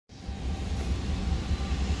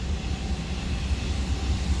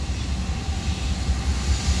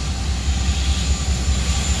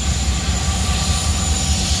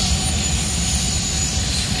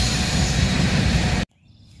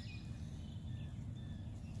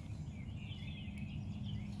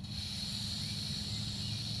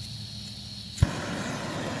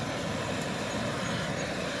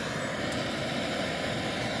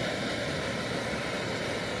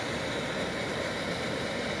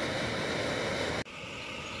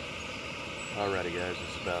Alrighty guys,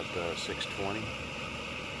 it's about 6:20.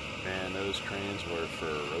 Man, those trains were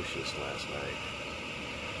ferocious last night.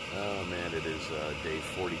 Oh man, it is day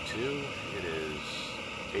 42. It is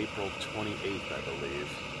April 28th, I believe.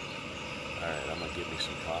 Alright, I'm gonna get me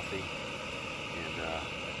some coffee and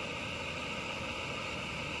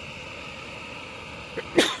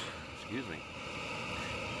excuse me.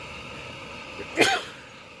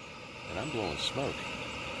 And I'm blowing smoke.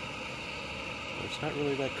 But it's not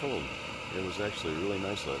really that cold. It was actually really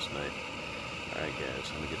nice last night. Alright guys,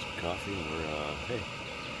 I'm gonna get some coffee and hey,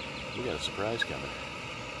 we got a surprise coming.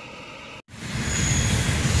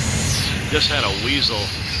 Just had a weasel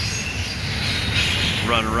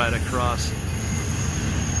run right across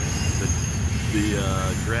the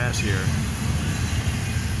grass here.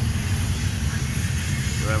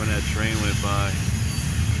 Right when that train went by.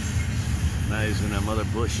 Now he's in them other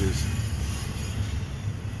bushes.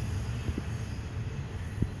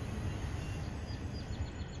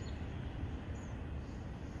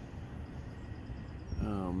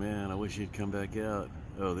 Oh man, I wish he'd come back out.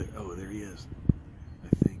 Oh, there he is. I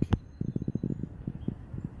think.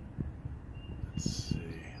 Let's see.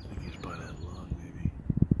 I think he's by that log, maybe.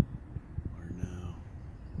 Or no.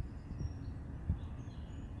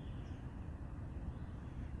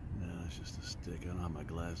 No, it's just a stick. I don't have my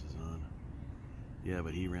glasses on. Yeah,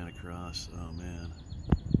 but he ran across. Oh man.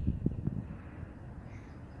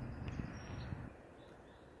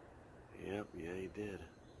 Yep, yeah, he did.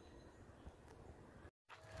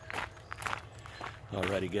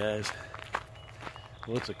 Alrighty guys,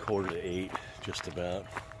 well it's 7:45, just about.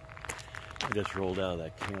 I just rolled out of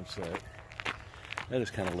that campsite. I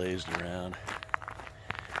just kind of lazed around.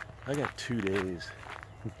 I got 2 days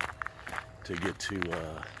to get to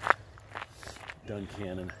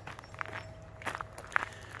Duncannon. I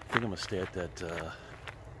think I'm gonna stay at that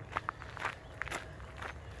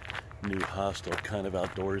new hostel, kind of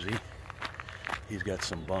outdoorsy. He's got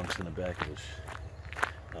some bunks in the back of his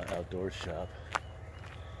outdoor shop.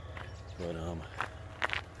 But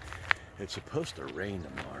it's supposed to rain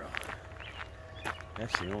tomorrow.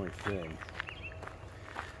 That's the only thing.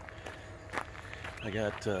 I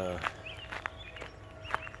got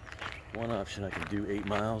one option. I can do 8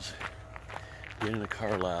 miles, get into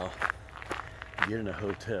Carlisle, get in a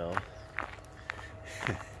hotel,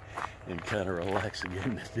 and kind of relax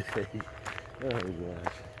again today. Oh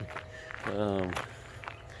gosh.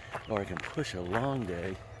 Or I can push a long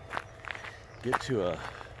day, get to a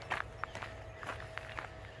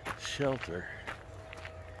shelter,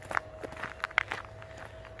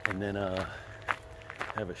 and then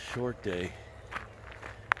have a short day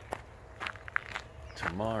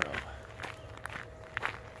tomorrow,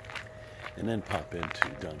 and then pop into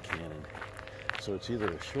Duncannon. So it's either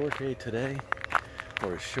a short day today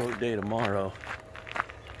or a short day tomorrow,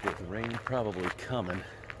 with rain probably coming.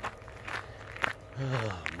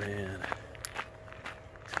 Oh man,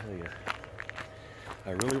 I tell you,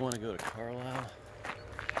 I really want to go to Carlisle,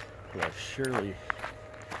 but I surely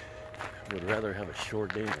would rather have a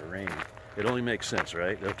short day in the rain. It only makes sense,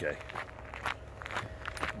 right? Okay.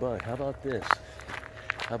 But how about this?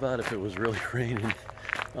 How about if it was really raining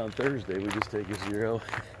on Thursday, we just take a 0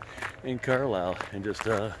 in Carlisle and just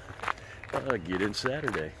get in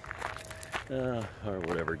Saturday. Or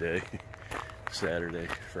whatever day. Saturday,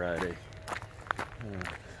 Friday,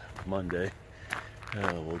 Monday.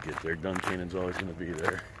 We'll get there. Duncannon's always going to be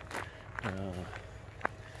there.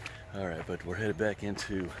 Alright, but we're headed back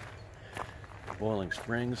into Boiling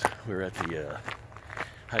Springs. We're at the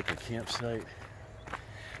hiker campsite.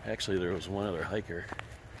 Actually, there was one other hiker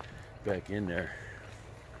back in there.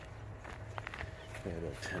 They had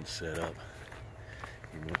a tent set up.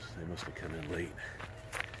 They must have come in late.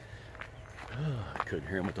 I couldn't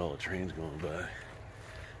hear them with all the trains going by.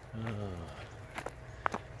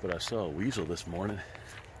 But I saw a weasel this morning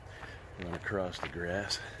run across the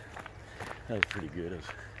grass. That was pretty good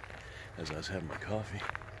as I was having my coffee.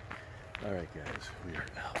 Alright guys, we are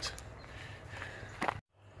out.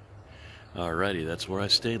 Alrighty, that's where I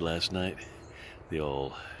stayed last night. The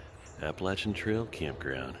old Appalachian Trail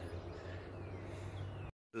campground.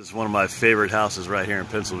 This is one of my favorite houses right here in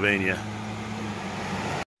Pennsylvania.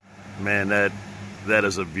 Man, that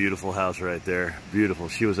is a beautiful house right there. Beautiful.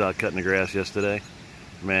 She was out cutting the grass yesterday.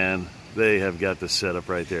 Man, they have got this set up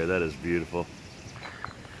right there. That is beautiful.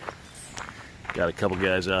 Got a couple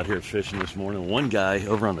guys out here fishing this morning. One guy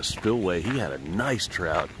over on the spillway, he had a nice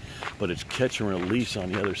trout, but it's catch and release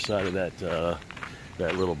on the other side of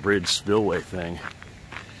that little bridge spillway thing.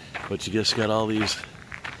 But you just got all these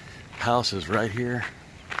houses right here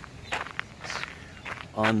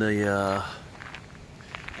on the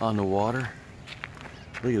water.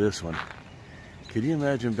 Look at this one. Could you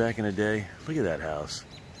imagine back in the day? Look at that house.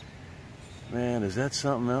 Man, is that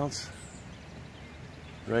something else?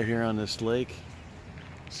 Right here on this lake.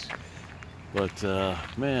 But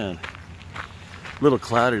man, a little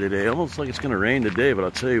cloudy today. Almost like it's gonna rain today, but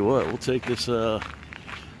I'll tell you what, we'll take this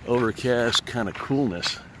overcast kind of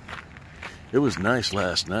coolness. It was nice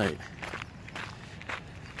last night.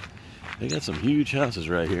 They got some huge houses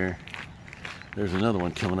right here. There's another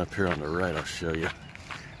one coming up here on the right, I'll show you.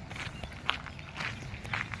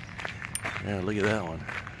 Yeah, look at that one.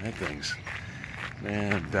 That thing's,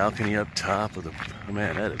 man, balcony up top of the, oh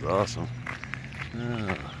man, that is awesome.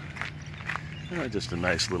 Oh, just a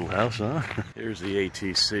nice little house, huh? Here's the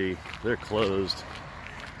ATC. They're closed.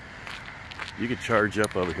 You could charge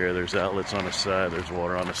up over here. There's outlets on the side. There's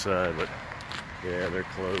water on the side, but yeah, they're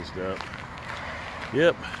closed up.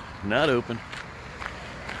 Yep, not open.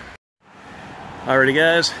 Alrighty,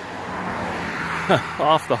 guys.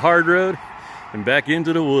 Off the hard road and back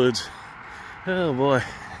into the woods. Oh boy.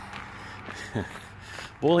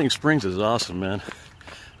 Boiling Springs is awesome, man.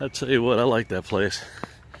 I tell you what, I like that place.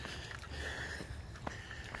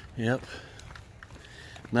 Yep.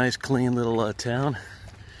 Nice, clean little town.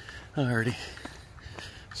 Alrighty.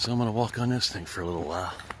 So I'm gonna walk on this thing for a little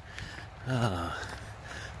while.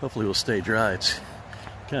 Hopefully we'll stay dry. It's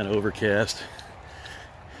kind of overcast,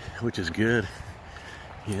 which is good.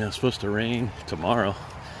 You know, it's supposed to rain tomorrow,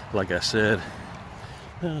 like I said.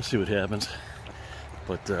 Let's see what happens.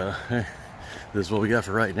 But this is what we got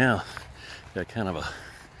for right now. Got kind of a,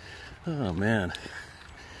 oh man,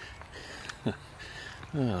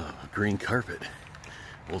 oh, green carpet.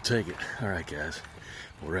 We'll take it. All right, guys,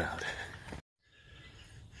 we're out.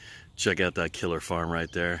 Check out that killer farm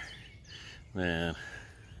right there. Man,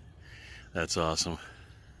 that's awesome.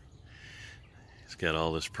 It's got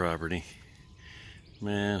all this property.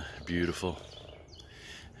 Man, beautiful.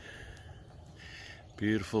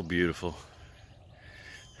 Beautiful, beautiful.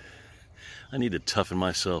 I need to toughen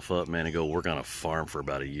myself up, man, and go work on a farm for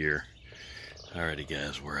about a year. Alrighty,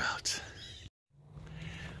 guys, we're out.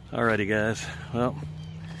 Alrighty, guys. Well,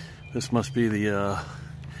 this must be the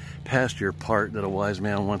pasture part that a wise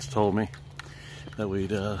man once told me that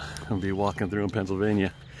we'd be walking through in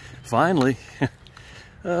Pennsylvania. Finally,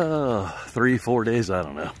 3-4 days, I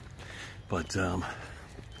don't know. But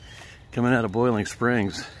coming out of Boiling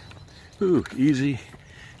Springs, ooh, easy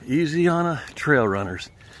on a trail runners,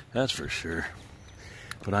 that's for sure.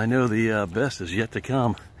 But I know the best is yet to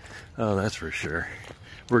come. Oh, that's for sure.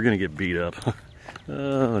 We're gonna get beat up.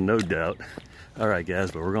 Oh, no doubt. All right,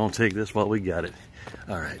 guys, but we're gonna take this while we got it.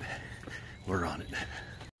 All right, we're on it.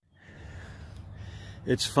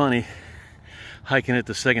 It's funny hiking it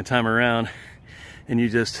the second time around, and you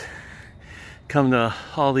just come to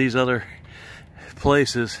all these other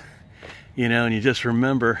places, you know, and you just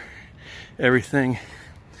remember everything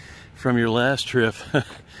from your last trip.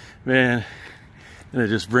 Man, and it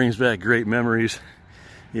just brings back great memories,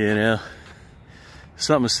 you know.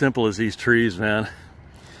 Something as simple as these trees, man.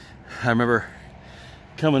 I remember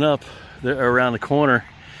coming up there around the corner,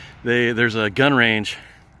 there's a gun range,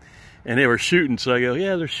 and they were shooting, so I go,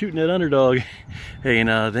 yeah, they're shooting at Underdog. Hey, and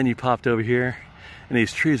then you popped over here, and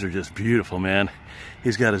these trees are just beautiful, man.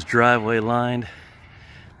 He's got his driveway lined.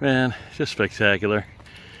 Man, just spectacular.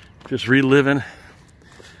 Just reliving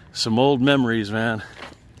some old memories, man.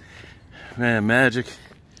 Man, Magic,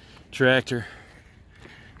 tractor.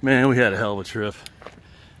 Man, we had a hell of a trip.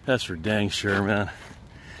 That's for dang sure, man.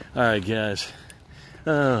 All right, guys.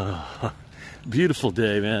 Oh, beautiful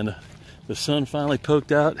day, man. The sun finally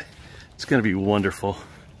poked out. It's gonna be wonderful.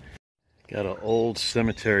 Got an old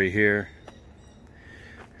cemetery here.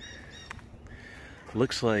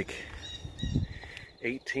 Looks like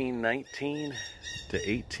 1819 to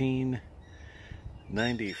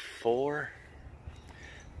 1894.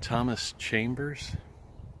 Thomas Chambers.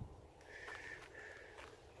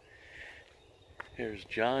 Here's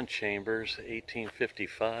John Chambers,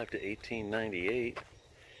 1855 to 1898.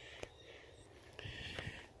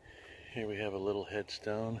 Here we have a little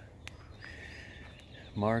headstone.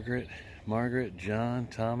 Margaret, John,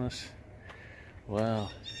 Thomas. Wow.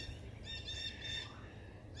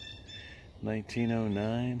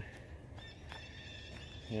 1909.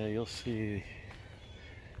 Yeah, you'll see.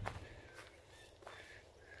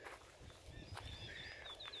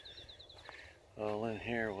 All in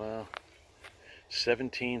here, wow.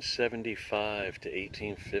 1775 to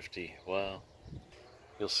 1850, wow.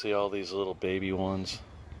 You'll see all these little baby ones.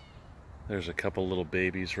 There's a couple little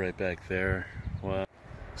babies right back there. Wow.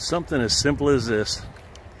 Something as simple as this.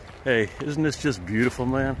 Hey, isn't this just beautiful,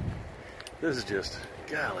 man? This is just,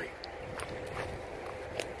 golly.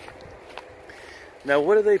 Now,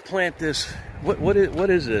 what do they plant this? What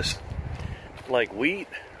is this? Like wheat?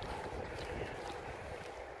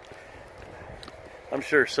 I'm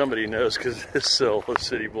sure somebody knows because this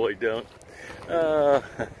city boy don't. I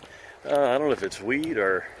don't know if it's wheat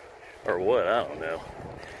or what. I don't know.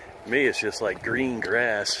 Me, it's just like green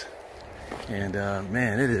grass, and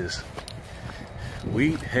man, it is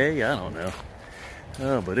wheat, hay. I don't know.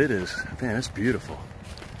 Oh, but it is. Man, it's beautiful.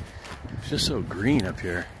 It's just so green up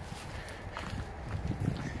here.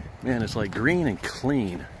 Man, it's like green and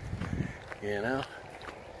clean, you know?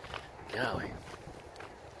 Golly.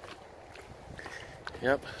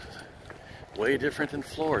 Yep. Way different than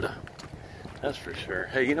Florida. That's for sure.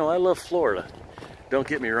 Hey, you know, I love Florida. Don't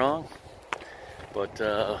get me wrong. But,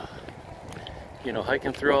 you know,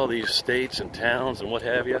 hiking through all these states and towns and what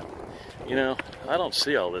have you, you know, I don't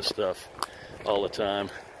see all this stuff all the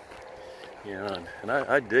time. You know, and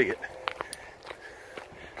I dig it.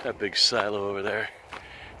 That big silo over there.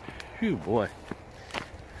 Phew, boy.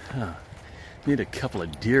 Huh. Need a couple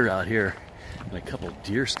of deer out here and a couple of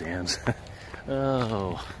deer stands.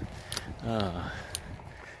 Yeah,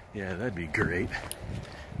 that'd be great.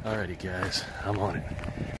 Alrighty, guys, I'm on it.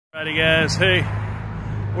 Alrighty, guys, hey,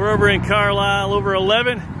 we're over in Carlisle, over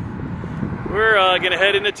 11. We're gonna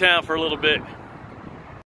head into town for a little bit.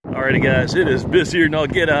 Alrighty, guys, it is busier than I'll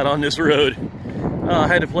get out on this road. I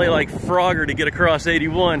had to play like Frogger to get across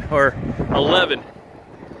 81 or 11.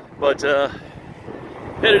 But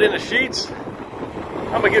headed into Sheets.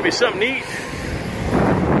 I'm gonna give you something to eat.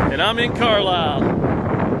 And I'm in Carlisle.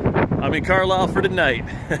 I'm in Carlisle for the night.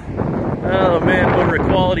 Oh man, over at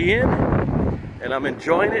Quality Inn. And I'm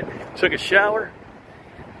enjoying it. Took a shower.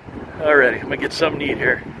 Alrighty, I'm gonna get something to eat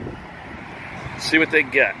here. See what they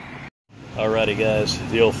got. Alrighty, guys,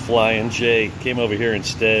 the old Flying J came over here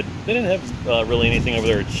instead. They didn't have really anything over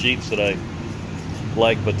there at Sheets that I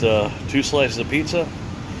like, but 2 slices of pizza,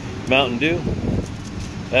 Mountain Dew.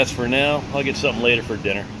 That's for now. I'll get something later for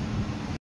dinner.